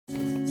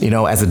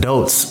As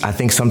adults, I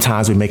think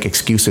sometimes we make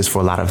excuses for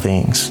a lot of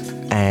things.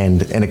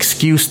 And an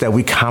excuse that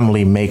we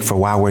commonly make for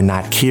why we're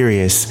not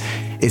curious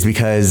is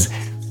because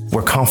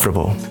we're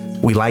comfortable.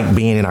 We like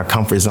being in our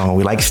comfort zone.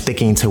 We like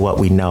sticking to what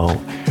we know.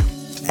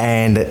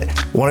 And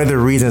one of the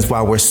reasons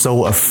why we're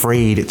so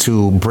afraid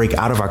to break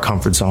out of our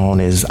comfort zone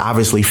is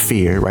obviously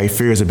fear, right?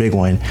 Fear is a big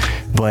one.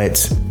 But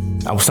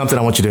something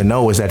I want you to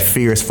know is that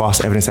fear is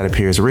false evidence that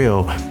appears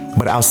real.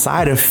 But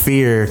outside of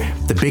fear,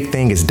 the big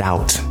thing is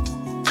doubt.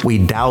 We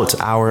doubt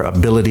our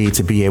ability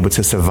to be able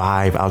to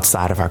survive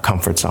outside of our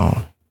comfort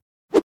zone.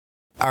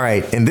 All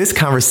right, in this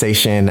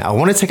conversation, I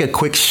want to take a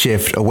quick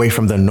shift away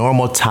from the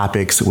normal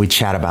topics we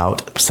chat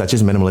about, such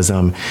as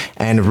minimalism,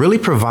 and really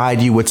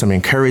provide you with some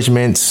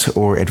encouragement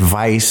or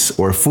advice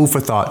or food for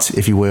thought,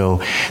 if you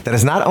will, that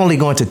is not only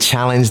going to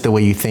challenge the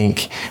way you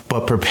think,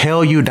 but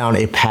propel you down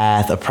a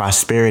path of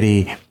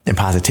prosperity and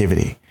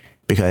positivity.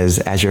 Because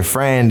as your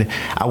friend,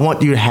 I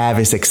want you to have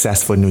a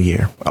successful new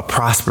year, a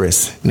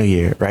prosperous new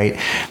year, right?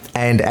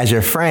 And as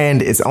your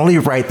friend, it's only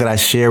right that I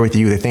share with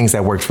you the things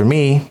that work for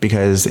me,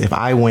 because if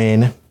I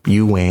win,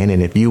 you win.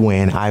 And if you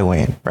win, I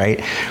win,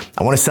 right?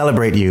 I want to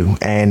celebrate you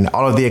and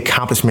all of the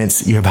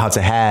accomplishments you're about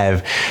to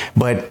have.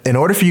 But in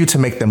order for you to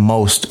make the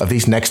most of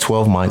these next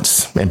 12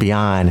 months and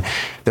beyond,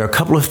 there are a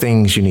couple of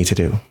things you need to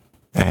do.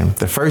 And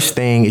the first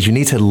thing is you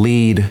need to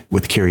lead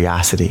with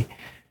curiosity.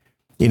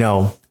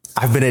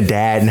 I've been a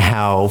dad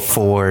now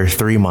for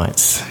 3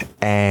 months,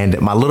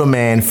 and my little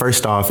man,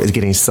 first off, is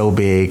getting so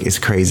big. It's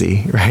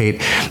crazy, right?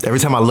 Every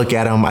time I look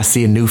at him, I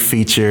see a new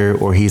feature,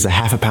 or he's a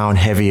half a pound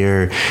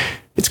heavier.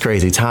 It's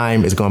crazy.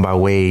 Time is going by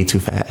way too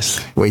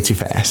fast, way too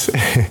fast.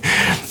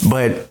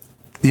 But,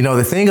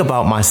 the thing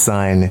about my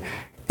son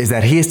is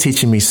that he is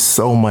teaching me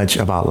so much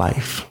about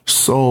life,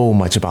 so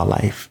much about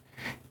life.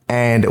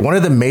 And one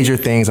of the major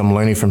things I'm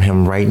learning from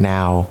him right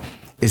now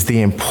is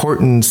the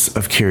importance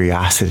of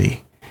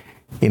curiosity.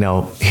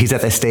 He's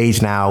at that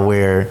stage now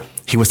where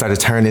he would start to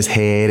turn his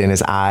head and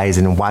his eyes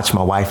and watch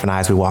my wife and I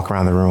as we walk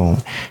around the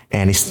room.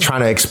 And he's trying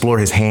to explore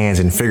his hands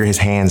and figure his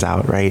hands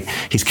out, right?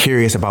 He's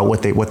curious about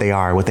what they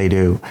are, what they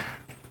do.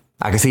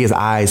 I can see his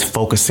eyes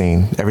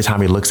focusing every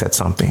time he looks at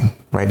something,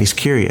 right? He's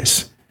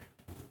curious.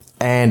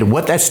 And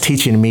what that's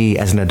teaching me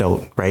as an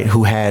adult, right,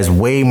 who has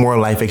way more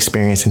life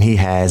experience than he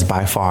has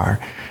by far.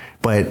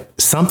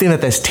 But something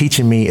that's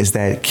teaching me is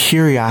that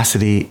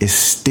curiosity is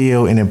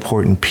still an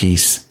important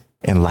piece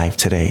in life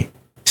today.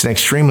 It's an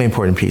extremely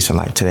important piece in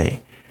life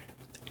today.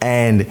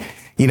 And,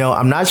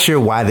 I'm not sure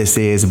why this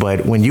is,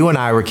 but when you and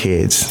I were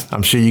kids,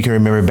 I'm sure you can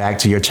remember back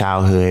to your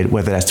childhood,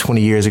 whether that's 20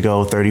 years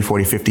ago, 30,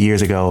 40, 50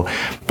 years ago.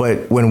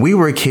 But when we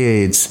were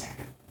kids,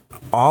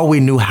 all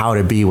we knew how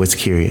to be was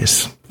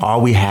curious.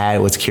 All we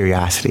had was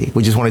curiosity.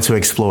 We just wanted to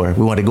explore.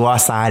 We wanted to go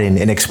outside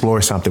and explore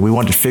something. We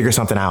wanted to figure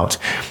something out,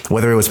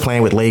 whether it was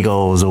playing with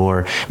Legos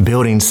or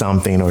building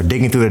something or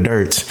digging through the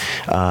dirt,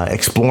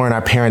 exploring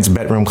our parents'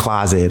 bedroom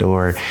closet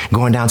or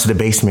going down to the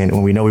basement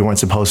when we know we weren't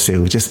supposed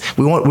to.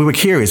 We were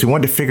curious. We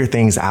wanted to figure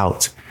things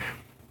out.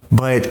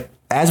 But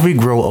as we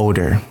grow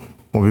older,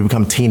 when we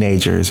become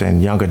teenagers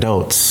and young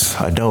adults,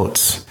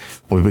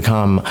 when we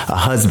become a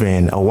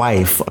husband, a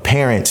wife, a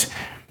parent,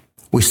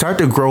 we start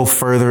to grow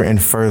further and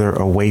further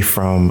away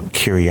from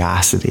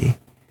curiosity.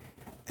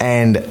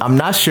 And I'm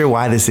not sure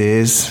why this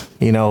is.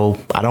 I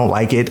don't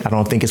like it. I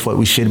don't think it's what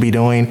we should be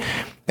doing.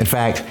 In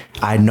fact,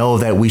 I know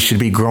that we should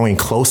be growing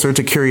closer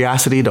to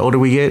curiosity the older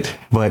we get,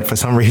 but for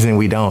some reason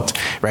we don't,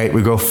 right?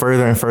 We grow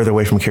further and further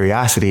away from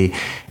curiosity.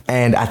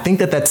 And I think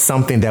that that's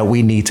something that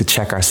we need to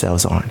check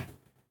ourselves on.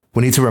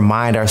 We need to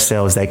remind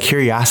ourselves that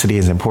curiosity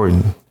is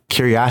important.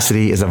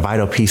 Curiosity is a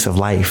vital piece of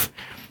life.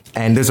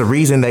 And there's a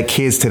reason that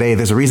kids today,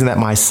 there's a reason that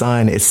my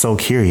son is so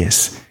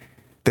curious.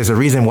 There's a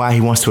reason why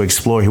he wants to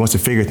explore. He wants to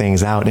figure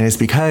things out. And it's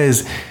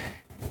because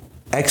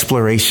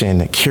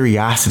exploration,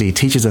 curiosity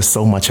teaches us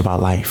so much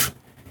about life.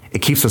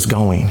 It keeps us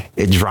going.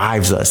 It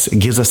drives us. It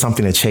gives us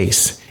something to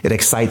chase. It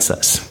excites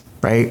us,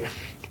 right?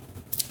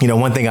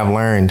 One thing I've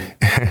learned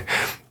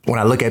when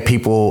I look at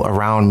people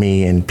around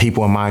me and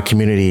people in my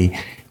community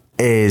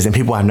and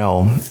people I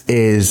know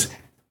is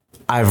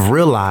I've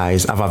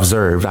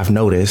observed, I've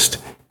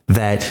noticed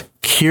that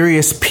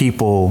curious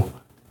people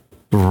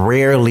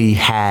rarely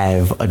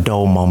have a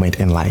dull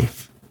moment in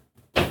life.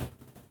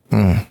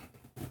 I'm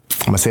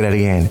going to say that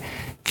again.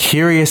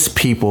 Curious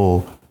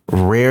people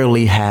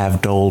rarely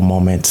have dull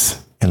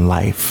moments in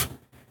life.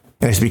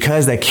 And it's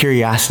because that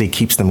curiosity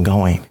keeps them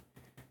going.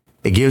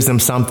 It gives them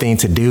something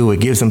to do.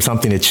 It gives them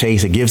something to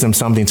chase. It gives them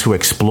something to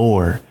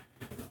explore.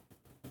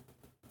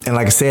 And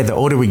like I said, the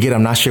older we get,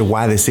 I'm not sure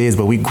why this is,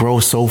 but we grow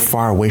so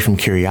far away from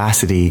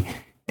curiosity.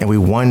 And we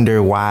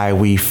wonder why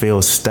we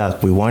feel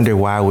stuck. We wonder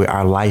why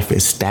our life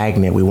is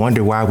stagnant. We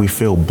wonder why we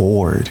feel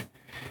bored.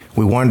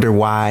 We wonder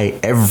why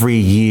every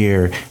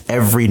year,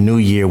 every new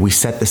year, we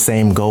set the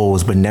same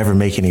goals but never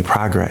make any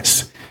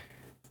progress.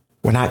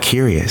 We're not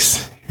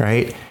curious,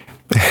 right?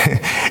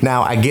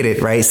 Now, I get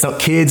it, right? Some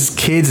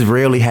kids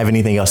rarely have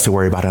anything else to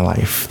worry about in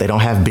life. They don't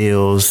have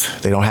bills.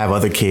 They don't have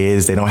other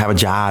kids. They don't have a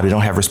job. They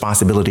don't have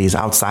responsibilities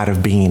outside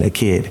of being a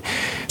kid.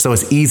 So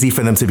it's easy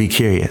for them to be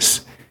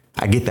curious.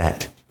 I get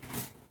that.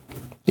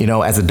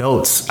 As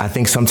adults, I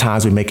think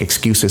sometimes we make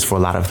excuses for a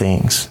lot of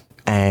things.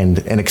 And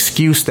an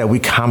excuse that we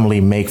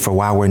commonly make for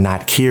why we're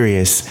not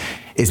curious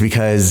is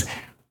because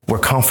we're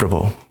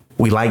comfortable.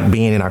 We like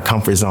being in our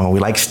comfort zone. We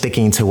like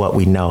sticking to what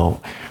we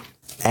know.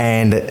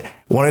 And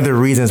one of the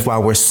reasons why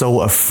we're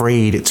so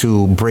afraid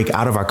to break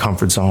out of our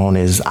comfort zone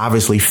is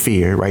obviously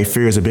fear, right?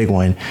 Fear is a big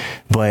one.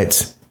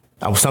 But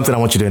something I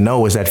want you to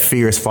know is that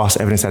fear is false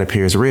evidence that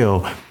appears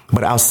real.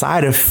 But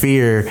outside of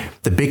fear,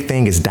 the big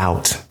thing is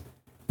doubt.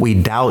 We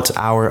doubt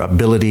our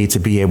ability to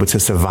be able to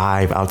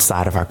survive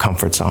outside of our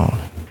comfort zone.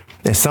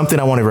 And something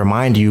I want to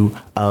remind you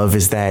of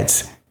is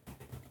that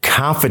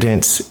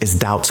confidence is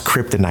doubt's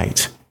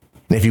kryptonite.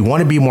 And if you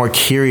want to be more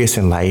curious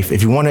in life,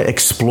 if you want to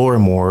explore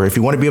more, if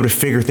you want to be able to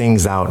figure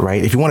things out,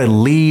 right? If you want to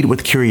lead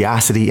with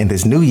curiosity in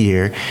this new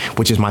year,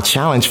 which is my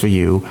challenge for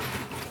you,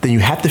 then you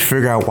have to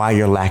figure out why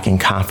you're lacking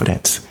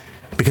confidence.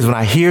 Because when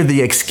I hear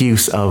the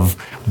excuse of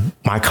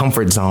my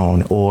comfort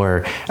zone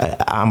or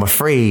I'm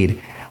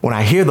afraid, when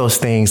I hear those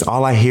things,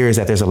 all I hear is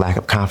that there's a lack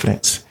of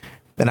confidence.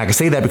 And I can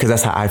say that because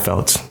that's how I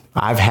felt.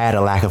 I've had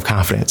a lack of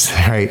confidence,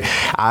 right?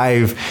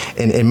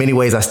 In many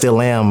ways, I still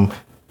am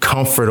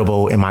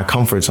comfortable in my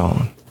comfort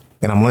zone.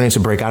 And I'm learning to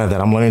break out of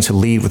that. I'm learning to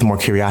lead with more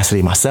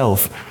curiosity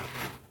myself.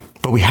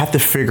 But we have to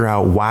figure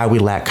out why we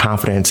lack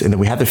confidence. And then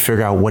we have to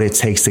figure out what it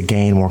takes to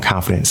gain more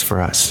confidence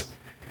for us.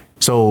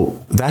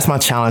 So that's my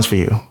challenge for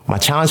you. My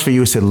challenge for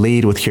you is to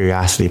lead with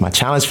curiosity. My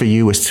challenge for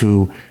you is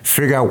to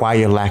figure out why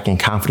you're lacking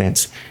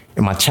confidence.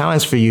 And my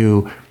challenge for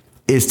you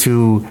is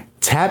to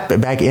tap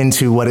back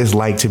into what it's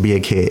like to be a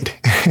kid,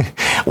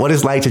 what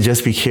it's like to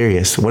just be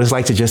curious, what it's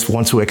like to just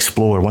want to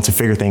explore, want to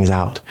figure things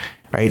out,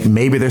 right?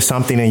 Maybe there's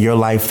something in your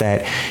life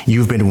that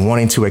you've been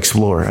wanting to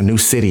explore, a new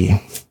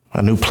city,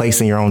 a new place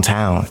in your own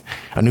town,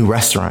 a new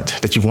restaurant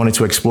that you've wanted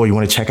to explore, you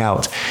want to check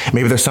out.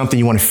 Maybe there's something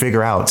you want to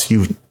figure out,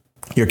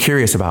 you're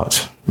curious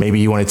about. Maybe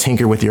you want to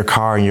tinker with your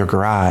car in your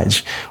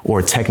garage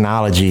or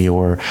technology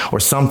or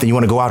something. You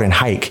want to go out and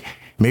hike.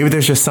 Maybe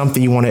there's just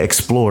something you want to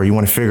explore, you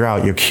want to figure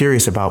out, you're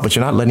curious about, but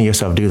you're not letting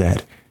yourself do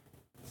that.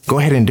 Go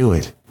ahead and do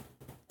it.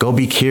 Go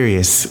be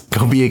curious.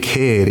 Go be a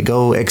kid.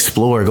 Go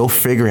explore. Go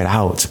figure it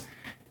out.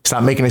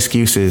 Stop making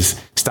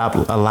excuses. Stop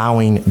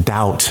allowing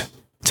doubt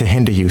to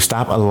hinder you.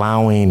 Stop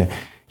allowing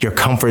your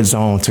comfort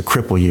zone to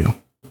cripple you.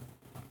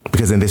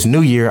 Because in this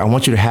new year, I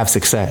want you to have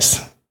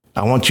success.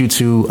 I want you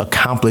to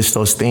accomplish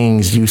those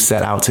things you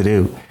set out to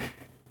do.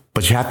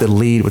 But you have to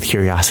lead with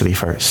curiosity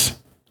first.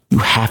 You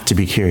have to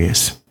be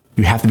curious.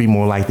 You have to be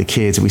more like the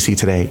kids we see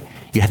today.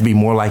 You have to be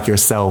more like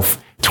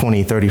yourself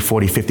 20, 30,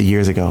 40, 50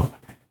 years ago.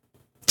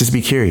 Just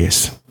be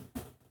curious.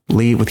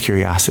 Lead with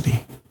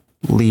curiosity.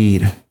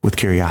 Lead with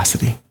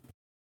curiosity.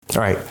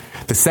 All right.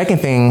 The second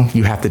thing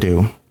you have to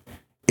do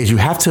is you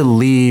have to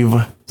leave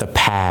the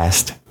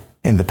past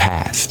in the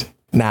past.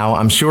 Now,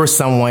 I'm sure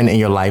someone in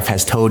your life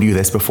has told you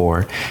this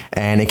before.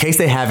 And in case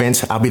they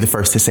haven't, I'll be the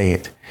first to say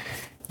it.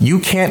 You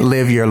can't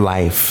live your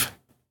life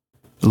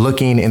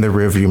looking in the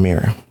rearview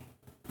mirror.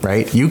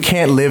 Right? You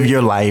can't live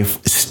your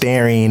life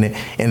staring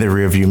in the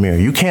rearview mirror.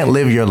 You can't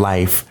live your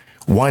life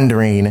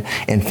wondering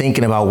and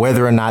thinking about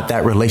whether or not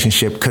that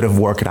relationship could have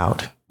worked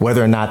out,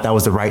 whether or not that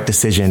was the right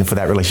decision for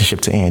that relationship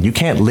to end. You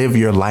can't live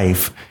your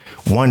life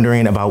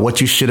wondering about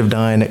what you should have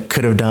done,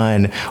 could have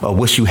done, or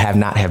wish you have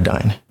not have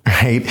done,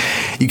 right?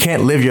 You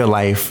can't live your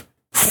life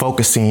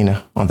focusing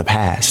on the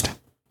past.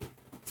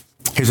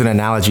 Here's an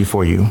analogy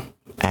for you.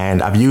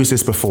 And I've used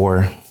this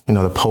before.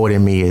 The poet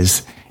in me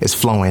is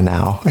flowing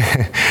now.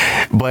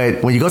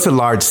 But when you go to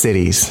large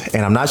cities,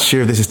 and I'm not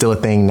sure if this is still a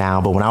thing now,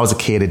 but when I was a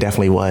kid, it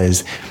definitely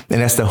was.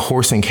 And that's the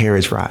horse and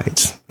carriage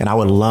rides. And I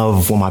would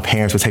love when my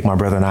parents would take my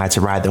brother and I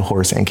to ride the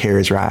horse and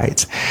carriage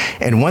rides.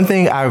 And one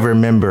thing I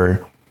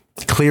remember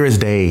clear as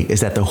day is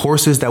that the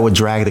horses that would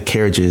drag the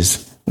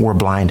carriages wore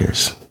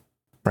blinders,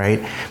 right?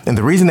 And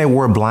the reason they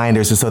wore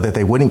blinders is so that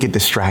they wouldn't get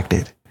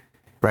distracted.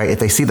 Right? If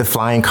they see the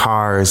flying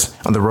cars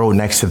on the road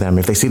next to them,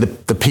 if they see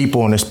the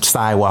people on the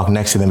sidewalk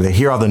next to them, they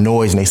hear all the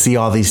noise and they see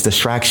all these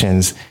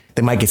distractions,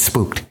 they might get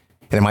spooked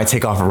and they might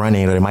take off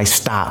running, or they might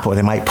stop, or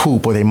they might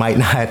poop, or they might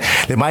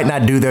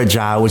not do their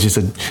job, which is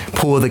to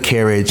pull the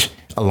carriage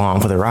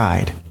along for the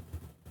ride.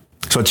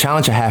 So a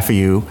challenge I have for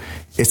you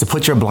is to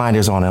put your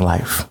blinders on in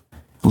life.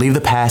 Leave the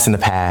past in the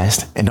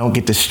past and don't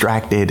get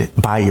distracted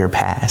by your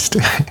past,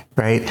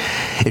 right?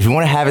 If you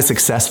want to have a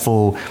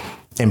successful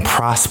and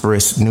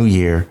prosperous new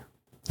year,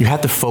 you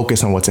have to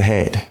focus on what's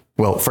ahead.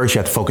 Well, first you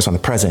have to focus on the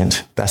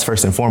present. That's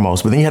first and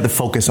foremost. But then you have to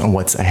focus on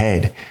what's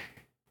ahead.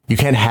 You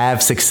can't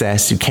have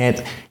success. You can't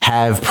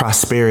have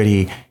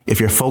prosperity if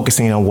you're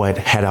focusing on what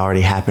had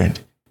already happened.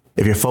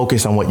 If you're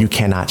focused on what you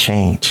cannot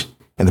change.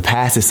 And the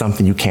past is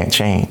something you can't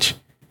change.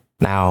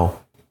 Now,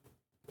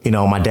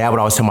 my dad would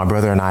always tell my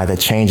brother and I that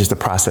change is the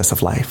process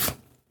of life.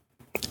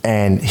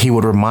 And he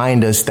would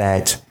remind us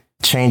that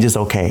change is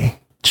okay.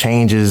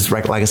 Change is,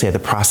 like I said, the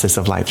process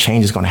of life.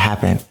 Change is going to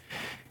happen.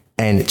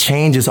 And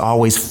change is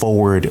always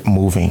forward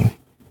moving,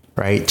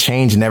 right?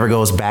 Change never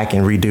goes back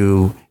and will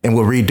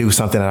redo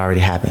something that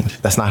already happened.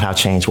 That's not how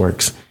change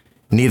works.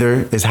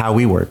 Neither is how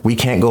we work. We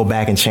can't go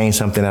back and change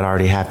something that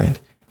already happened.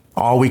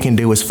 All we can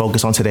do is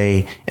focus on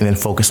today and then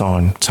focus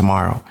on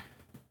tomorrow.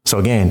 So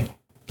again,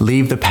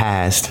 leave the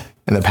past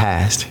in the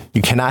past.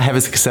 You cannot have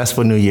a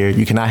successful new year.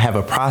 You cannot have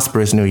a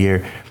prosperous new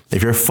year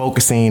if you're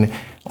focusing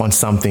on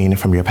something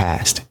from your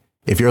past.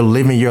 If you're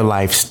living your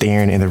life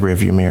staring in the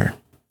rearview mirror,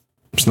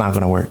 it's not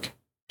going to work.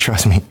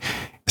 Trust me,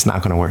 it's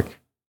not going to work.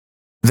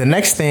 The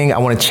next thing I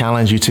want to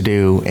challenge you to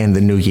do in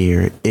the new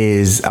year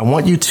is I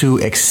want you to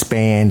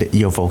expand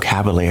your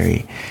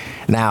vocabulary.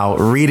 Now,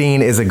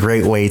 reading is a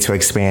great way to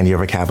expand your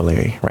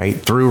vocabulary, right?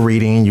 Through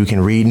reading, you can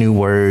read new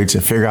words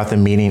and figure out the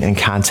meaning and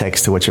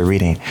context to what you're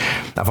reading.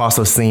 I've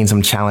also seen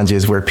some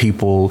challenges where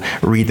people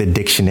read the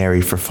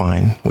dictionary for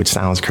fun, which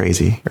sounds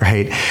crazy,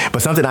 right?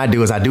 But something I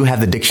do is I do have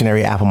the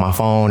dictionary app on my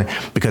phone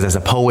because as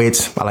a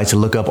poet, I like to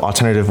look up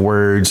alternative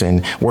words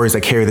and words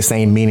that carry the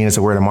same meaning as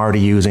the word I'm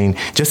already using,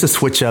 just to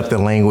switch up the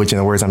language and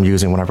the words I'm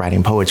using when I'm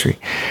writing poetry.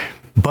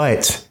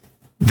 But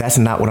that's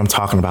not what I'm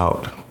talking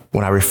about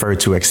when I refer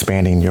to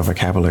expanding your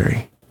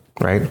vocabulary,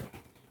 right?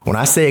 When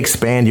I say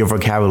expand your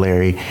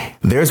vocabulary,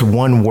 there's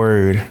one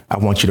word I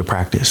want you to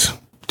practice.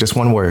 Just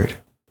one word,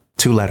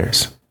 2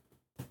 letters.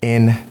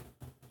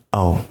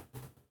 N-O.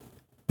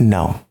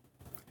 No.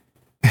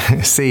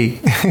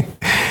 See,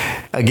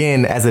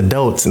 again, as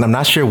adults, and I'm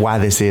not sure why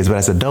this is, but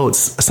as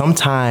adults,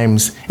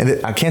 sometimes,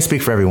 and I can't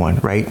speak for everyone,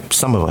 right?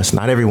 Some of us,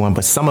 not everyone,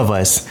 but some of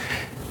us,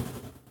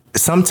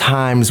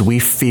 sometimes we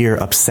fear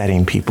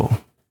upsetting people.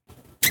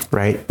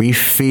 Right? We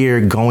fear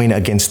going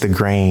against the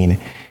grain.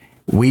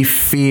 We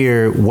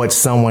fear what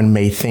someone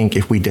may think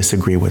if we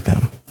disagree with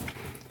them.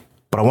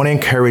 But I want to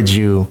encourage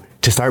you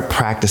to start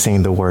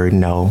practicing the word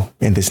no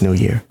in this new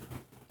year.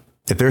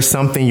 If there's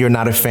something you're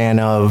not a fan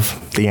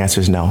of, the answer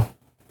is no.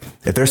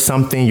 If there's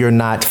something you're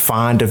not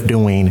fond of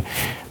doing,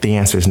 the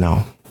answer is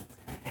no.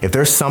 If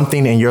there's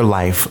something in your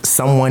life,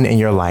 someone in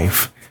your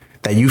life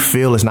that you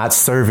feel is not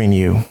serving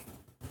you,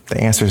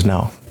 the answer is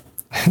no.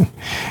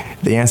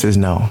 The answer is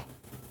no.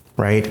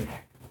 Right?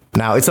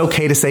 Now, it's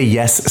okay to say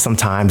yes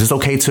sometimes. It's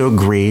okay to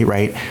agree,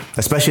 right?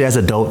 Especially as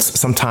adults,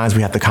 sometimes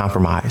we have to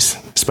compromise,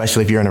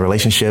 especially if you're in a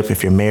relationship,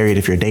 if you're married,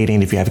 if you're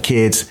dating, if you have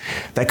kids.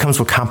 That comes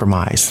with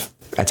compromise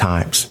at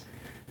times.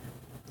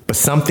 But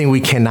something we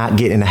cannot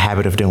get in the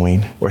habit of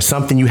doing, or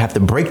something you have to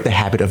break the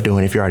habit of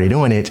doing if you're already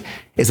doing it,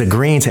 is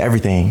agreeing to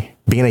everything,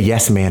 being a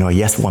yes man or a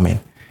yes woman.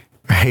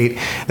 Right?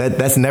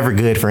 That's never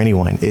good for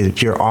anyone.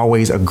 If you're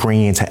always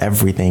agreeing to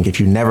everything, if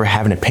you never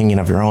have an opinion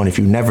of your own, if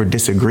you never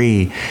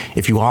disagree,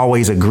 if you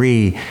always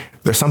agree,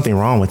 there's something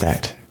wrong with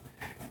that.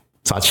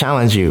 So I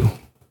challenge you,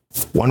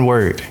 one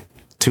word,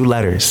 2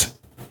 letters,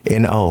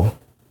 N-O.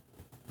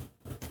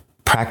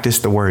 Practice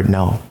the word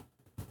no.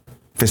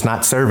 If it's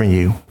not serving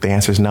you, the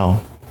answer is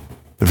no.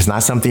 If it's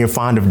not something you're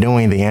fond of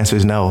doing, the answer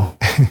is no.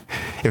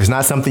 If it's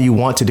not something you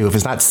want to do, if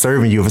it's not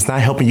serving you, if it's not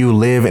helping you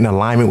live in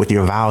alignment with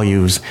your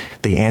values,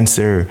 the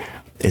answer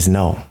is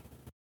no.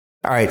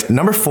 All right.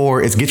 Number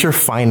 4 is get your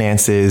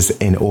finances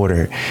in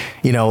order.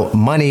 You know,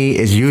 money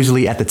is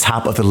usually at the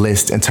top of the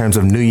list in terms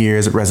of New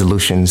Year's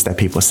resolutions that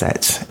people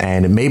set.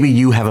 And maybe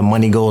you have a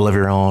money goal of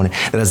your own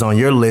that is on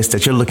your list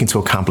that you're looking to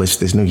accomplish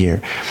this new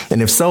year.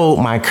 And if so,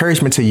 my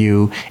encouragement to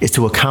you is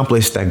to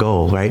accomplish that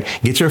goal, right?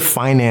 Get your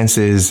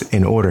finances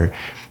in order.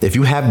 If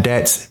you have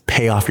debts,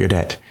 pay off your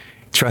debt.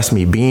 Trust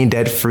me, being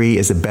debt-free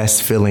is the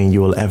best feeling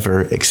you will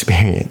ever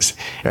experience,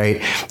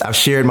 right? I've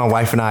shared my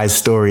wife and I's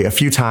story a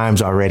few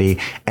times already,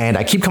 and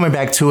I keep coming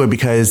back to it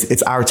because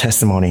it's our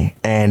testimony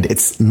and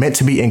it's meant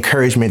to be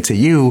encouragement to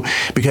you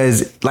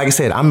because, like I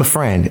said, I'm a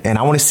friend and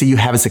I want to see you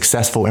have a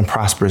successful and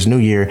prosperous new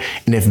year.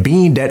 And if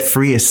being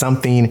debt-free is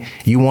something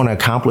you want to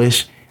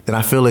accomplish, then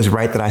I feel it's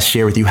right that I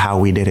share with you how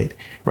we did it,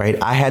 right?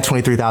 I had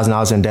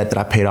 $23,000 in debt that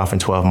I paid off in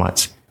 12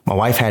 months. My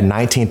wife had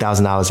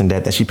 $19,000 in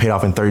debt that she paid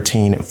off in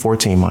 13 and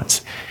 14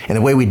 months. And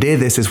the way we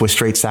did this is with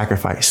straight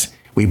sacrifice.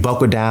 We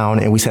buckled down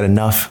and we said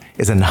enough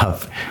is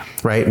enough,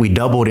 right? We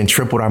doubled and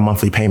tripled our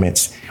monthly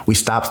payments. We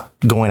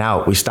stopped going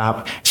out. We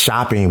stopped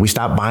shopping. We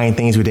stopped buying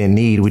things we didn't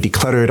need. We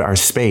decluttered our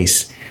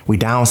space. We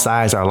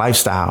downsized our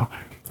lifestyle,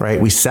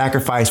 right? We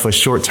sacrificed for a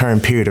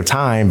short-term period of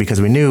time because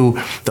we knew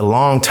the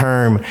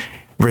long-term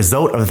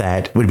result of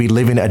that would be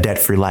living a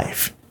debt-free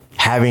life.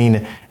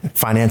 Having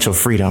financial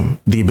freedom,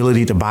 the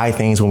ability to buy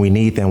things when we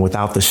need them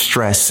without the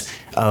stress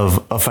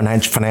of a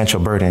financial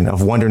burden,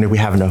 of wondering if we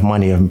have enough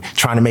money, of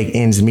trying to make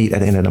ends meet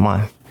at the end of the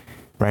month,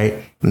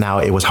 right? Now,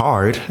 it was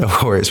hard, of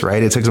course,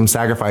 right? It took some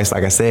sacrifice.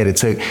 Like I said, it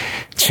took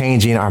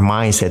changing our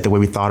mindset, the way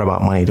we thought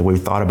about money, the way we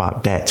thought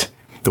about debt,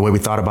 the way we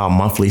thought about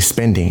monthly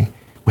spending.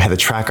 We had to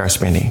track our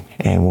spending.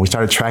 And when we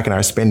started tracking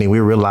our spending,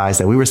 we realized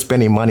that we were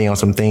spending money on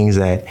some things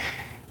that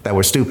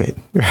were stupid,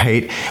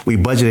 right? We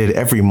budgeted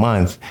every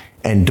month.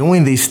 And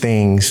doing these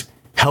things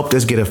helped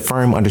us get a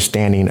firm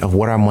understanding of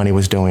what our money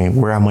was doing,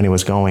 where our money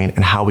was going,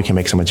 and how we can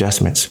make some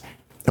adjustments.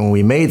 And when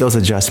we made those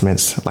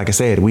adjustments, like I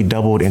said, we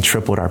doubled and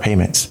tripled our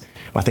payments.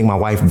 I think my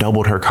wife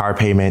doubled her car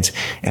payment,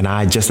 and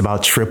I just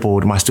about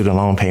tripled my student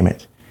loan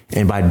payment.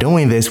 And by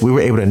doing this, we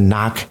were able to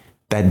knock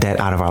that debt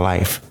out of our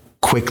life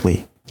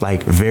quickly,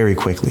 like very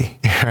quickly,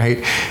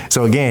 right?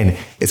 So again,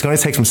 it's going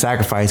to take some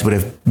sacrifice, but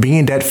if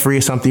being debt free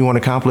is something you want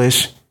to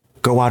accomplish,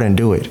 go out and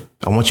do it.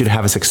 I want you to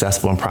have a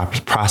successful and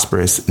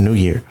prosperous new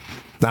year.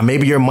 Now,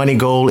 maybe your money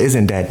goal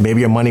isn't debt.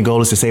 Maybe your money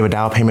goal is to save a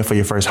down payment for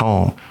your first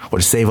home, or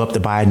to save up to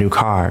buy a new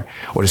car,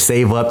 or to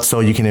save up so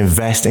you can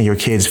invest in your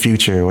kids'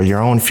 future or your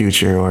own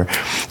future, or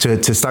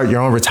to start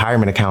your own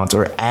retirement account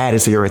or add it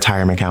to your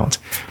retirement account.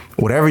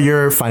 Whatever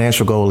your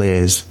financial goal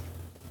is,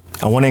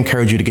 I want to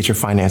encourage you to get your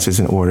finances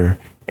in order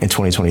in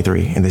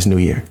 2023, in this new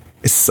year.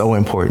 It's so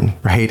important,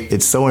 right?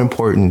 It's so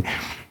important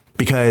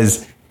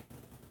because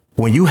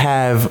when you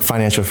have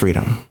financial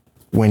freedom,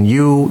 when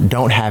you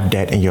don't have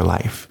debt in your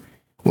life,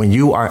 when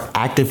you are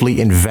actively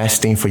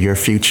investing for your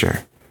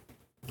future,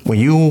 when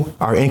you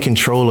are in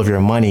control of your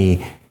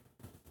money,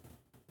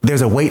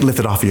 there's a weight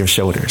lifted off of your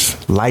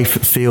shoulders.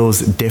 Life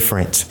feels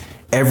different.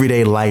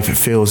 Everyday life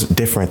feels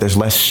different. There's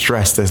less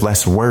stress. There's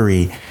less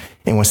worry.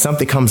 And when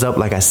something comes up,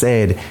 like I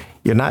said,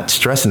 you're not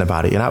stressing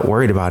about it. You're not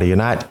worried about it. You're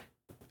not,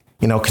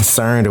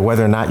 concerned or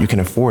whether or not you can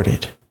afford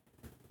it.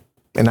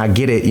 And I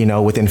get it,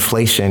 with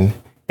inflation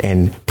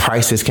and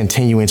prices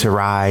continuing to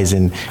rise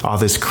and all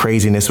this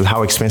craziness with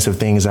how expensive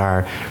things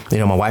are.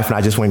 My wife and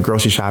I just went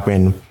grocery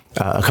shopping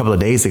a couple of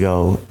days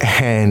ago,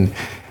 and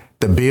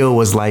the bill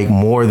was like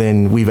more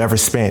than we've ever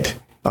spent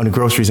on the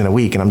groceries in a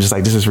week. And I'm just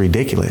like, this is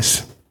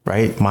ridiculous,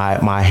 right?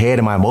 My head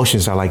and my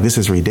emotions are like, this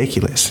is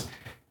ridiculous.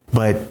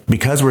 But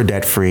because we're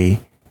debt free,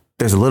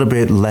 there's a little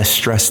bit less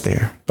stress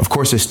there. Of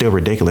course, it's still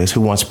ridiculous.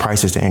 Who wants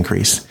prices to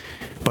increase?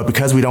 But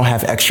because we don't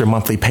have extra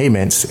monthly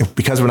payments,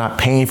 because we're not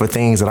paying for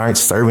things that aren't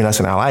serving us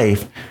in our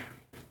life,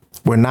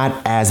 we're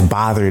not as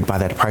bothered by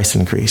that price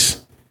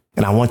increase.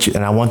 And I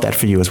want that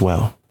for you as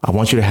well. I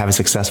want you to have a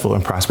successful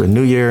and prosperous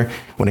new year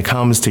when it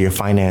comes to your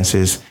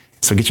finances.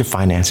 So get your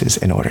finances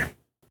in order.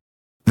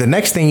 The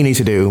next thing you need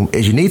to do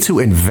is you need to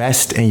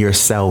invest in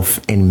yourself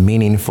in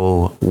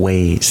meaningful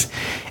ways.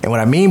 And what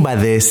I mean by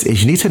this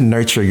is you need to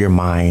nurture your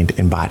mind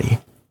and body,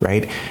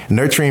 right?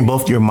 Nurturing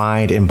both your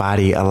mind and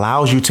body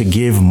allows you to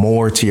give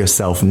more to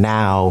yourself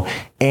now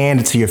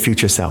and to your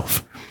future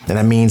self. And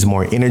that means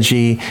more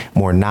energy,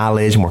 more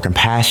knowledge, more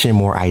compassion,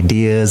 more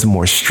ideas,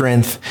 more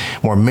strength,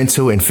 more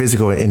mental and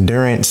physical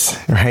endurance,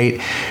 right?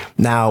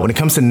 Now, when it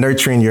comes to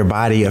nurturing your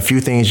body, a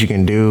few things you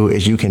can do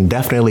is you can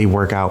definitely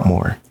work out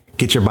more.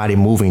 Get your body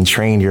moving,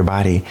 train your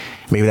body.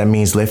 Maybe that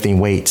means lifting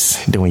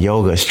weights, doing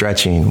yoga,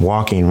 stretching,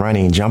 walking,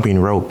 running, jumping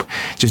rope,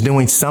 just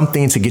doing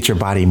something to get your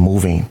body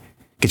moving.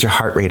 Get your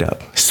heart rate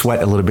up,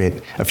 sweat a little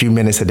bit, a few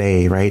minutes a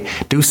day, right?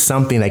 Do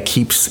something that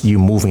keeps you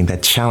moving,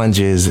 that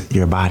challenges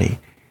your body,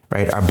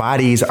 right? Our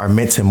bodies are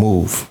meant to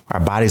move. Our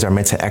bodies are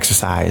meant to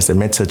exercise. They're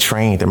meant to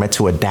train. They're meant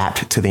to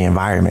adapt to the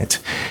environment.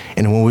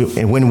 And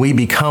when we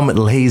become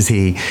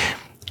lazy,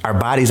 our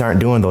bodies aren't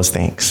doing those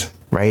things,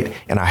 right?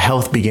 And our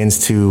health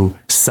begins to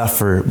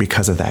suffer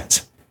because of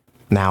that.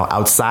 Now,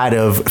 outside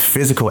of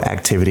physical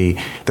activity,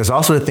 there's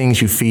also the things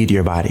you feed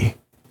your body.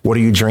 What are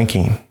you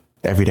drinking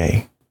every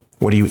day?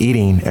 What are you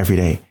eating every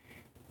day?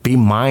 Be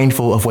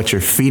mindful of what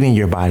you're feeding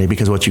your body,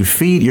 because what you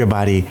feed your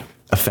body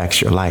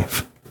affects your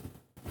life.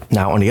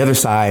 Now, on the other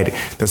side,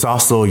 there's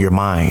also your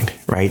mind,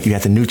 right? You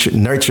have to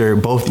nurture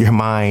both your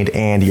mind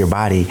and your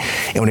body.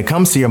 And when it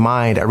comes to your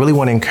mind, I really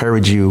want to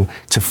encourage you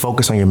to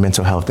focus on your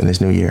mental health in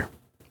this new year.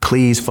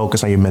 Please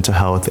focus on your mental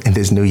health in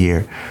this new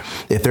year.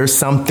 If there's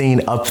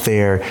something up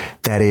there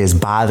that is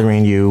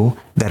bothering you,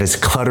 that is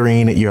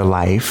cluttering your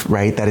life,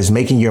 right? That is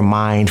making your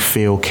mind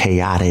feel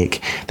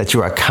chaotic, that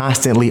you are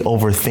constantly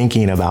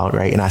overthinking about,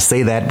 right? And I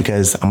say that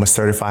because I'm a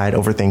certified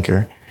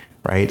overthinker,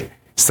 right?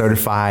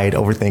 Certified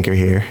overthinker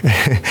here.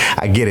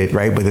 I get it,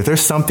 right? But if there's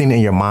something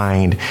in your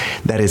mind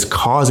that is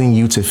causing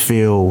you to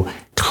feel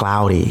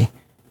cloudy,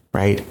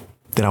 right?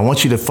 Then I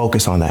want you to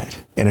focus on that.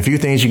 And a few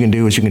things you can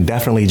do is you can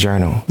definitely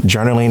journal.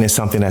 Journaling is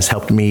something that's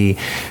helped me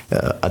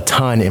a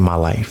ton in my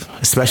life,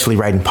 especially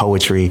writing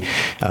poetry.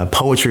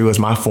 Poetry was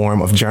my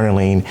form of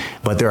journaling,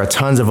 but there are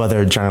tons of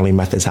other journaling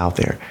methods out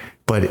there.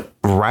 But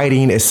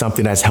writing is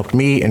something that's helped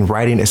me, and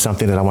writing is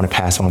something that I want to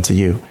pass on to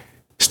you.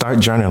 Start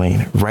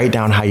journaling. Write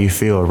down how you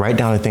feel. Write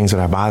down the things that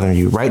are bothering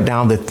you. Write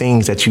down the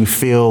things that you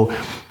feel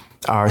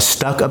are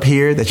stuck up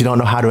here that you don't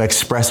know how to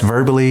express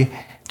verbally.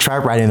 Try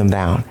writing them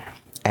down.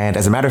 And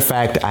as a matter of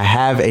fact, I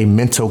have a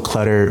mental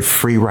clutter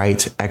free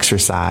write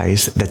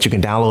exercise that you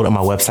can download on my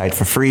website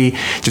for free.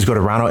 Just go to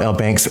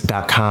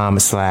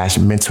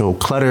ronaldlbanks.com/mental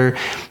clutter.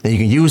 And you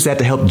can use that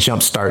to help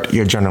jumpstart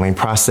your journaling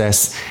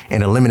process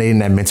and eliminating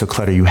that mental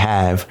clutter you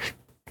have.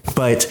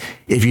 But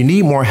if you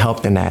need more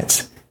help than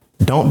that,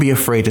 don't be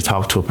afraid to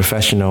talk to a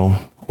professional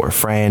or a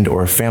friend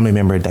or a family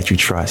member that you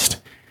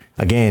trust.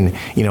 Again,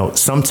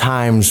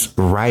 sometimes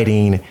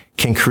writing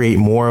can create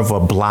more of a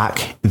block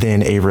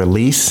than a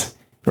release.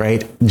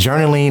 Right?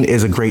 Journaling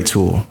is a great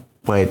tool,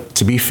 but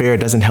to be fair, it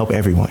doesn't help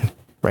everyone,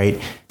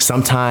 right?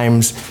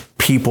 Sometimes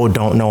people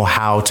don't know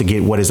how to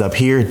get what is up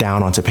here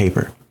down onto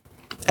paper.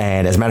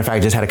 And as a matter of fact, I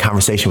just had a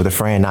conversation with a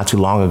friend not too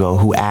long ago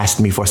who asked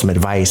me for some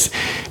advice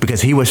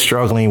because he was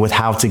struggling with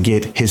how to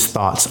get his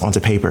thoughts onto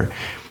paper.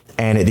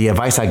 And the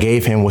advice I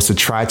gave him was to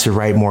try to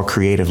write more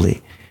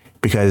creatively,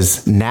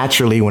 because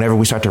naturally, whenever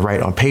we start to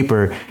write on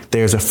paper,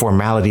 there's a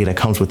formality that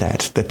comes with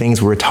that, the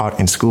things we're taught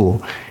in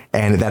school.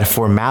 And that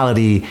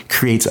formality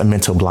creates a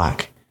mental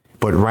block.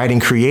 But writing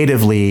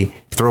creatively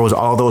throws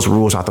all those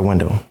rules out the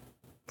window.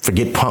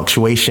 Forget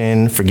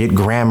punctuation, forget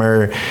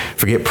grammar,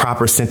 forget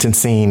proper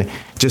sentencing.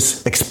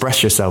 Just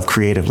express yourself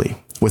creatively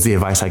was the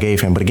advice I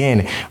gave him. But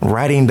again,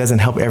 writing doesn't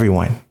help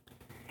everyone.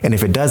 And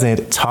if it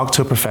doesn't, talk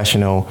to a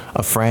professional,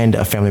 a friend,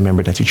 a family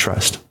member that you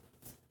trust.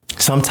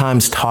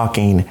 Sometimes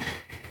talking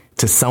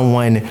to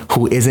someone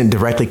who isn't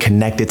directly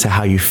connected to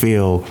how you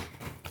feel,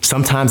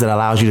 sometimes it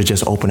allows you to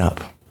just open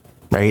up,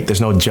 right?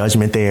 There's no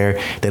judgment there.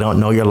 They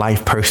don't know your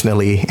life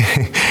personally.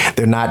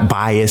 They're not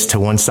biased to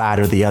one side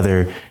or the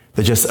other.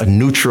 They're just a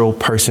neutral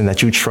person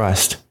that you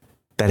trust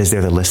that is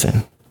there to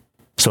listen.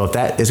 So if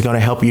that is going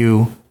to help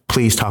you,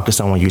 please talk to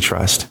someone you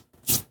trust.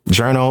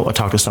 Journal or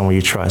talk to someone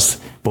you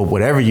trust. But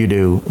whatever you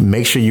do,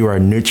 make sure you are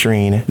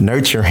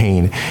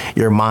nurturing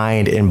your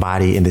mind and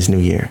body in this new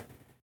year.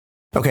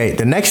 Okay,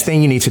 the next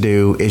thing you need to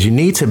do is you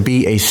need to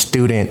be a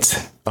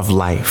student of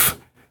life.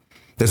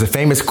 There's a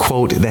famous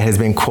quote that has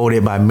been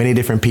quoted by many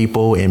different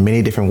people in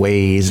many different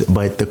ways,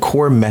 but the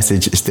core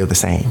message is still the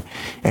same.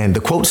 And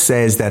the quote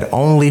says that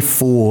only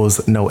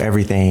fools know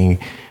everything,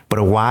 but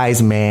a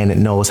wise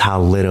man knows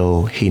how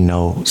little he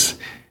knows.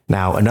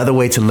 Now, another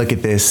way to look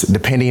at this,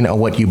 depending on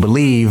what you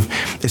believe,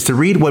 is to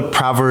read what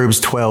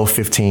Proverbs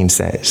 12:15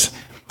 says,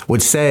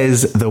 which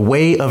says, "The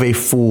way of a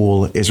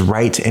fool is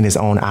right in his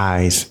own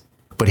eyes,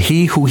 but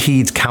he who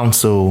heeds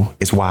counsel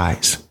is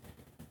wise."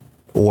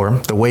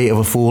 Or, the way of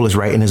a fool is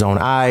right in his own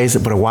eyes,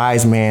 but a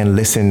wise man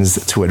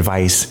listens to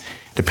advice,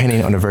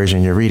 depending on the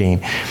version you're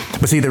reading.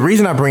 But see, the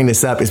reason I bring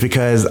this up is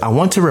because I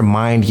want to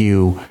remind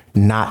you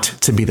not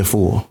to be the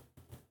fool.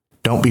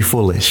 Don't be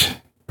foolish,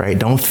 right?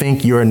 Don't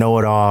think you're a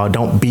know-it-all.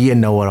 Don't be a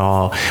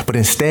know-it-all, but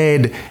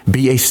instead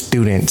be a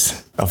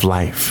student of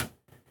life,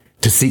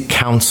 to seek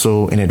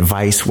counsel and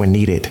advice when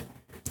needed,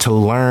 to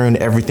learn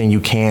everything you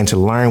can, to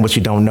learn what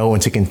you don't know,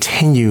 and to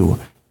continue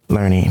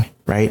learning,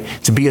 right?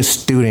 To be a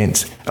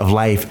student of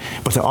life,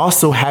 but to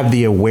also have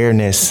the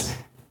awareness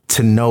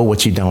to know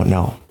what you don't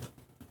know.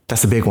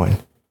 That's a big one.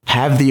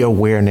 Have the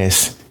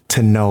awareness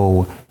to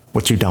know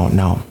what you don't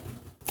know.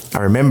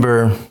 I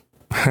remember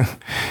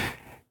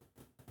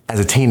as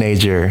a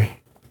teenager,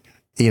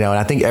 and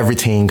I think every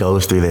teen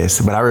goes through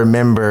this, but I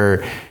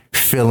remember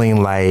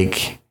feeling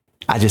like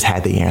I just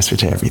had the answer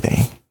to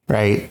everything.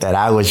 Right? That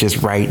I was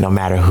just right no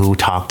matter who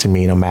talked to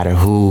me, no matter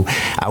who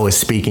I was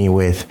speaking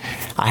with.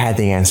 I had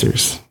the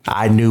answers.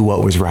 I knew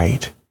what was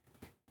right.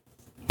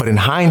 But in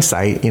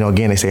hindsight,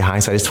 again, they say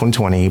hindsight is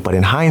 20/20, but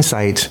in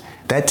hindsight,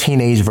 that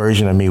teenage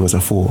version of me was a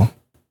fool,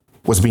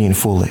 was being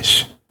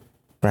foolish,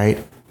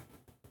 right?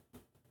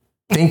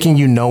 Thinking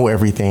you know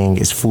everything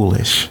is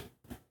foolish.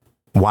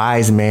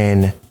 Wise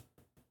men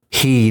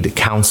heed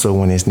counsel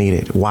when it's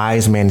needed.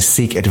 Wise men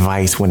seek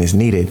advice when it's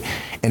needed.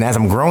 And as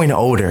I'm growing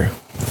older,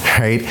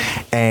 right,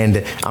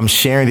 and I'm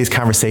sharing these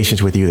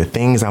conversations with you, the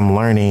things I'm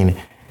learning,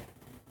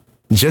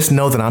 just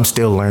know that I'm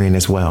still learning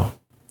as well.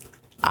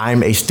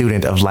 I'm a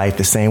student of life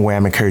the same way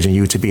I'm encouraging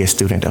you to be a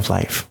student of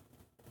life.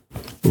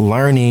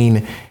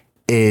 Learning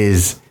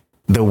is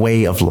the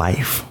way of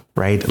life,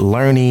 right?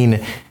 Learning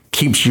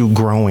keeps you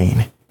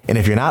growing. And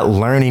if you're not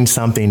learning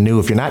something new,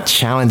 if you're not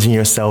challenging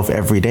yourself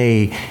every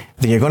day,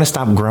 then you're going to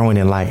stop growing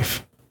in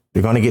life.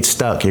 You're going to get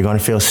stuck. You're going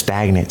to feel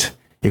stagnant.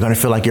 You're going to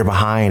feel like you're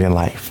behind in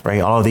life, right?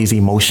 All of these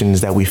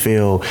emotions that we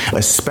feel,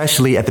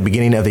 especially at the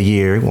beginning of the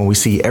year, when we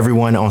see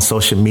everyone on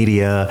social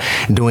media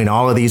doing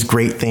all of these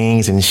great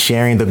things and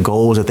sharing the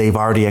goals that they've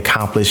already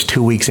accomplished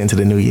 2 weeks into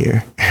the new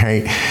year,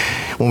 right?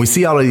 When we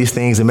see all of these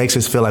things, it makes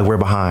us feel like we're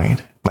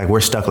behind, like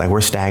we're stuck, like we're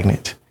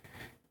stagnant,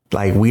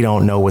 like we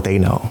don't know what they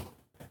know.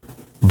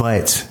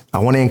 But I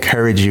want to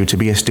encourage you to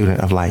be a student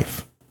of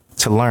life,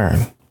 to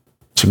learn,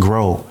 to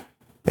grow.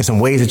 And some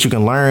ways that you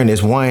can learn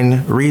is,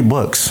 one, read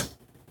books.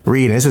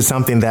 Read. And this is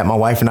something that my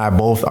wife and I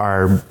both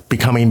are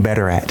becoming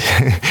better at,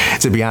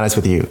 to be honest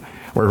with you.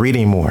 We're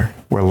reading more.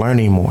 We're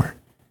learning more,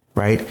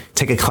 right?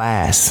 Take a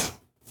class.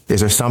 Is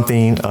there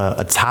something,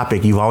 a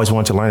topic you've always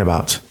wanted to learn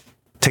about?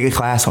 Take a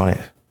class on it.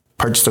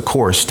 Purchase a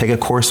course. Take a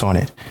course on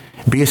it.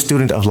 Be a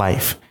student of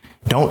life.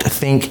 Don't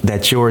think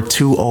that you're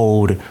too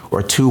old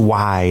or too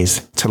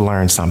wise to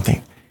learn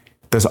something.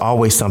 There's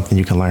always something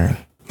you can learn.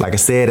 Like I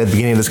said at the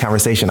beginning of this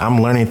conversation,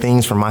 I'm learning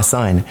things from my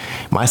son.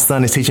 My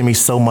son is teaching me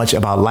so much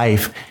about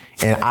life.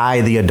 And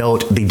I, the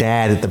adult, the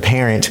dad, the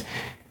parent,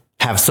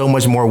 have so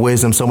much more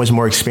wisdom, so much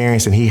more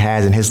experience than he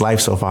has in his life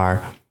so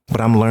far.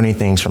 But I'm learning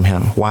things from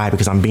him. Why?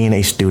 Because I'm being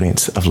a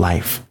student of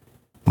life.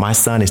 My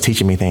son is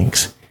teaching me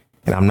things.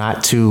 And I'm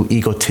not too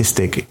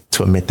egotistic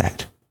to admit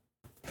that.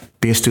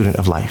 Be a student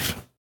of life.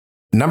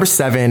 Number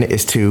 7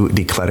 is to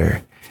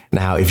declutter.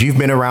 Now, if you've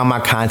been around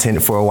my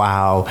content for a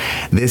while,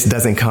 this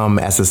doesn't come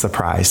as a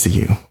surprise to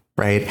you.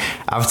 right?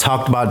 I've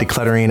talked about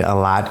decluttering a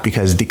lot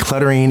because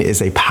decluttering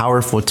is a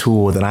powerful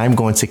tool that I'm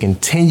going to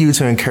continue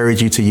to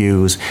encourage you to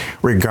use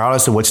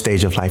regardless of what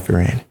stage of life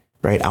you're in,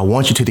 right? I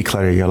want you to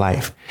declutter your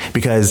life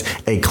because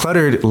a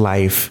cluttered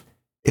life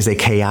is a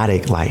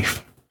chaotic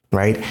life,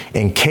 right?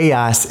 And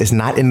chaos is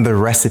not in the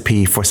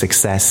recipe for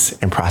success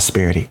and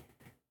prosperity.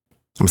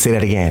 I'm gonna say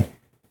that again.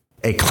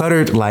 A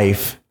cluttered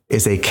life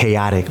is a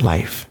chaotic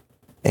life,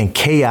 and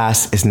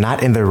chaos is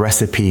not in the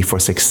recipe for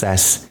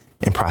success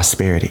and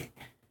prosperity,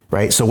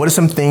 right? So what are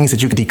some things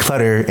that you can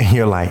declutter in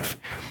your life?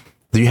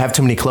 Do you have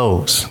too many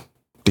clothes?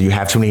 Do you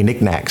have too many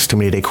knickknacks, too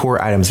many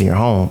decor items in your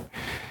home?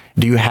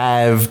 Do you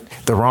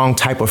have the wrong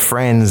type of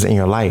friends in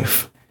your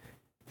life?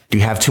 Do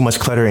you have too much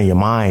clutter in your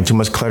mind, too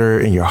much clutter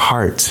in your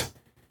heart?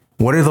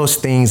 What are those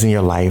things in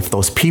your life,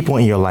 those people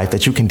in your life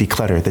that you can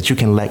declutter, that you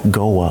can let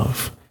go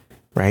of,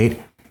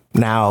 right?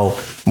 Now,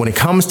 when it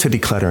comes to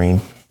decluttering,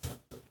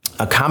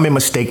 a common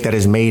mistake that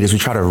is made is we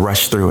try to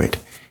rush through it.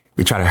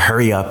 We try to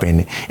hurry up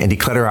and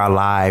declutter our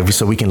lives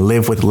so we can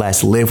live with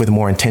less, live with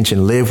more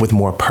intention, live with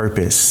more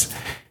purpose,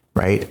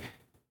 right?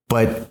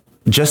 But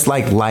just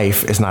like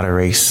life is not a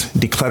race,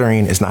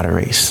 decluttering is not a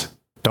race.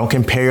 Don't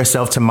compare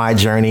yourself to my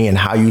journey and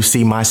how you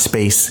see my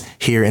space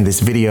here in this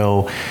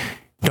video.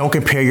 Don't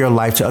compare your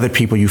life to other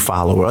people you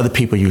follow or other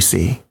people you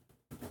see.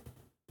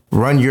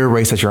 Run your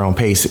race at your own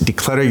pace.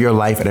 Declutter your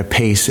life at a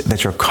pace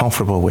that you're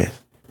comfortable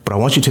with. But I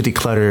want you to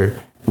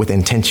declutter with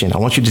intention. I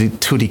want you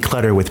to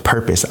declutter with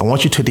purpose. I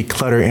want you to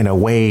declutter in a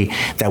way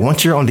that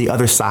once you're on the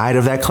other side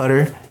of that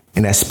clutter,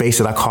 in that space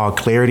that I call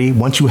clarity,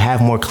 once you have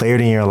more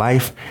clarity in your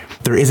life,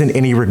 there isn't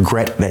any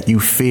regret that you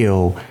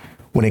feel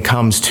when it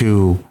comes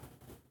to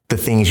the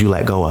things you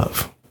let go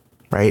of,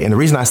 right? And the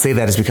reason I say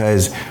that is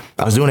because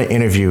I was doing an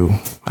interview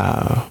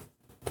a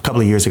couple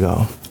of years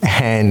ago,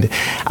 and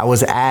I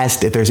was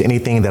asked if there's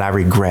anything that I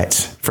regret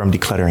from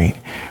decluttering.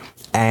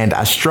 And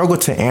I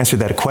struggled to answer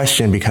that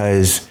question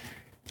because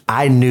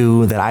I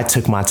knew that I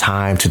took my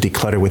time to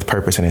declutter with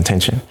purpose and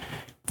intention.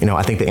 You know,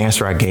 I think the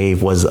answer I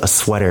gave was a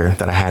sweater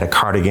that I had, a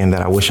cardigan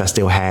that I wish I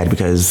still had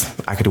because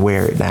I could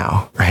wear it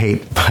now,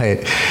 right?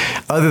 But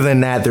other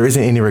than that, there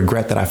isn't any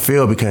regret that I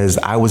feel because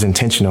I was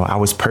intentional. I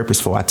was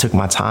purposeful. I took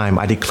my time.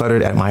 I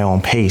decluttered at my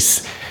own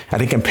pace. I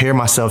didn't compare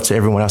myself to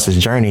everyone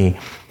else's journey,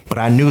 but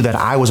I knew that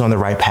I was on the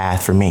right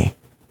path for me,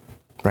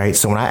 right?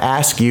 So when I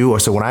ask you, or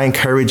so when I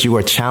encourage you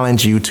or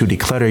challenge you to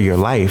declutter your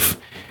life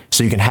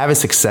so you can have a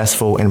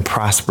successful and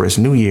prosperous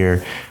new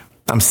year,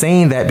 I'm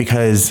saying that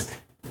because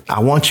I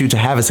want you to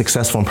have a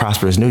successful and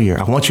prosperous new year.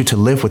 I want you to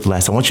live with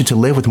less. I want you to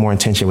live with more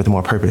intention, with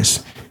more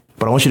purpose.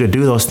 But I want you to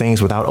do those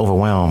things without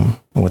overwhelm,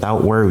 and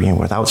without worry, and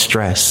without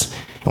stress,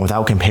 and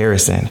without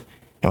comparison,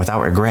 and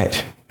without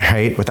regret,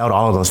 right? Without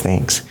all of those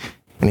things.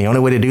 And the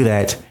only way to do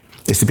that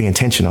is to be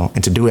intentional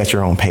and to do it at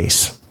your own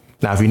pace.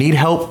 Now, if you need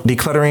help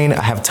decluttering,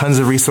 I have tons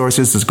of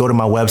resources. Just go to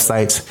my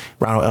website,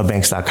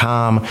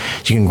 ronaldlbanks.com.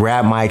 You can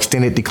grab my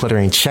extended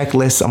decluttering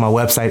checklist on my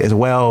website as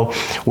well,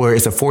 where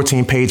it's a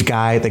 14-page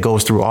guide that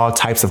goes through all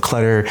types of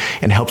clutter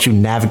and helps you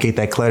navigate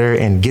that clutter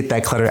and get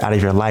that clutter out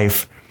of your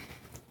life.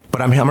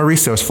 But I'm a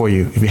resource for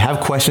you. If you have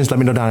questions, let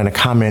me know down in the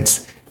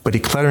comments. But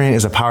decluttering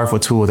is a powerful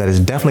tool that is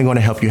definitely going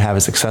to help you have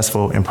a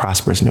successful and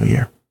prosperous new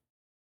year.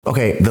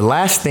 Okay, the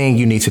last thing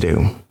you need to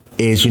do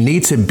is you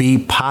need to be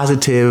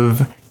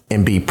positive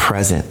and be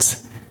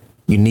present.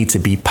 You need to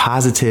be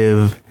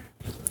positive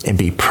and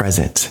be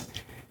present.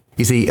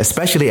 You see,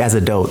 especially as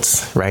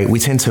adults, right? We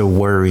tend to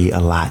worry a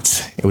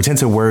lot. We tend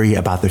to worry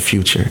about the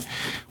future.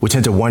 We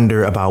tend to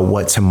wonder about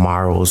what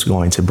tomorrow's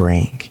going to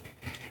bring.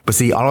 But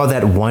see, all of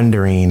that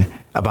wondering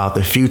about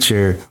the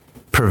future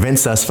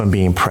prevents us from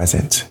being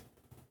present.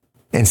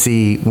 And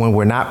see, when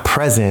we're not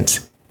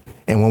present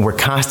and when we're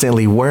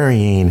constantly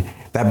worrying,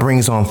 that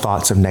brings on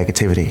thoughts of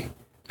negativity.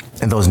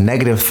 And those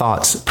negative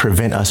thoughts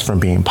prevent us from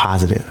being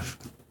positive,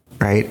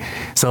 right?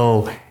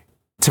 So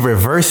to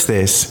reverse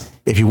this,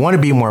 if you want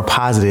to be more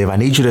positive, I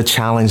need you to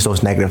challenge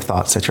those negative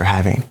thoughts that you're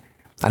having.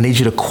 I need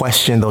you to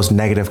question those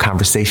negative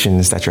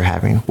conversations that you're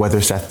having, whether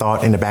it's that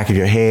thought in the back of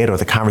your head or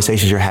the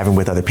conversations you're having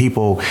with other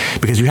people,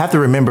 because you have to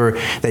remember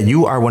that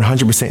you are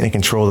 100% in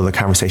control of the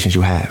conversations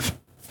you have,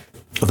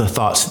 of the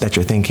thoughts that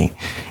you're thinking.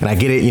 And I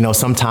get it, you know,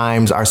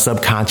 sometimes our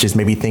subconscious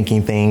may be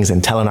thinking things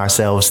and telling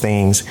ourselves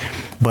things,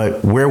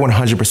 but we're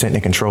 100%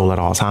 in control at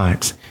all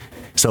times.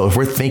 So if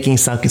we're thinking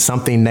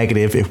something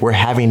negative, if we're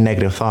having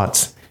negative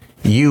thoughts,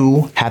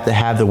 you have to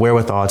have the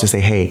wherewithal to say,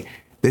 hey,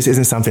 this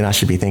isn't something I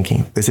should be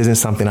thinking. This isn't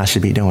something I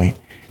should be doing.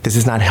 This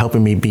is not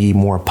helping me be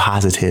more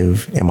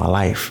positive in my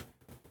life.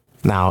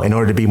 Now, in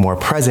order to be more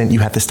present, you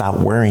have to stop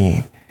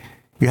worrying.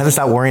 You have to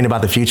stop worrying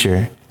about the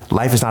future.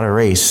 Life is not a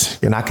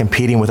race. You're not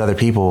competing with other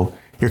people.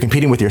 You're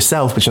competing with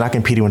yourself, but you're not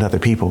competing with other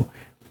people.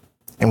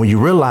 And when you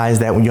realize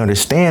that, when you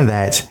understand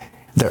that,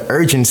 the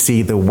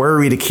urgency, the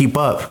worry to keep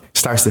up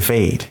starts to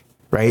fade,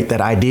 right?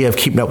 That idea of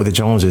keeping up with the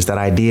Joneses, that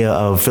idea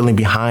of feeling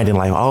behind in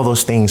life, all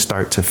those things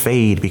start to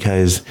fade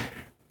because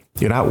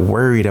you're not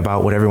worried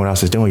about what everyone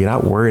else is doing. You're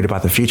not worried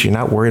about the future. You're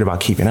not worried about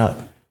keeping up.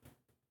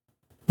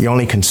 You're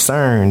only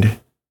concerned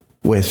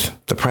with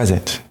the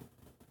present.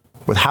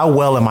 with how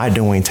well am I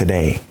doing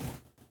today,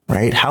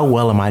 right? How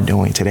well am I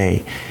doing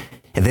today?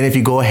 And then if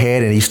you go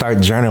ahead and you start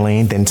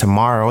journaling, then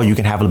tomorrow you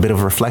can have a bit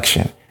of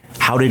reflection.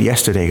 How did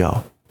yesterday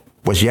go?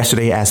 Was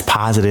yesterday as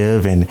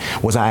positive and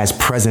was I as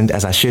present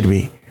as I should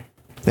be?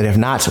 And if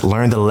not,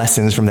 learn the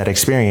lessons from that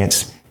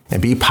experience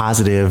and be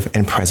positive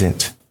and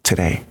present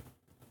today.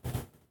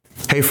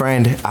 Hey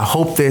friend, I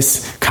hope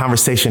this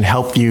conversation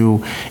helped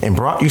you and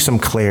brought you some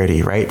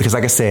clarity, right? Because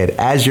like I said,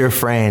 as your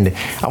friend,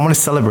 I want to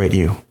celebrate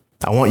you.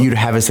 I want you to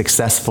have a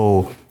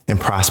successful and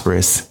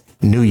prosperous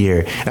new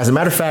year. And as a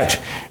matter of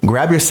fact,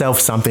 grab yourself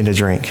something to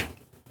drink.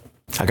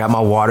 I got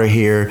my water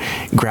here.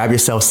 Grab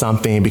yourself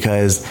something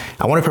because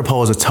I want to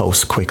propose a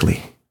toast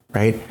quickly,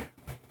 right?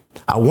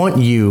 I want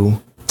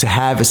you to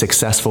have a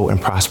successful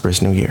and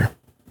prosperous new year.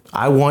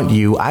 I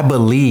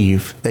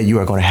believe that you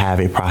are going to have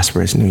a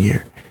prosperous new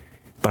year,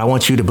 but I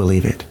want you to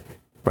believe it,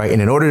 right?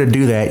 And in order to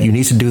do that, you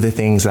need to do the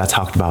things that I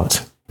talked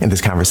about in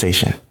this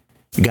conversation.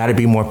 You got to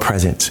be more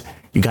present.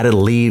 You got to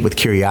lead with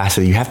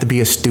curiosity. You have to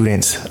be a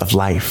student of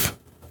life.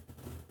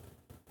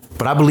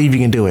 But I believe you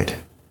can do it.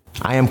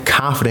 I am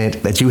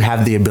confident that you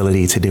have the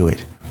ability to do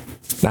it.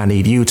 And I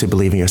need you to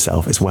believe in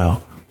yourself as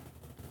well.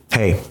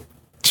 Hey,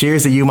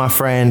 cheers to you, my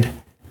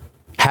friend.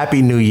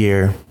 Happy New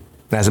Year.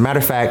 And as a matter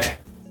of fact,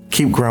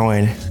 keep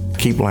growing,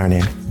 keep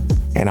learning,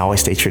 and always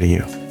stay true to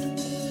you.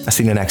 I'll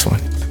see you in the next one.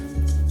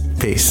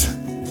 Peace.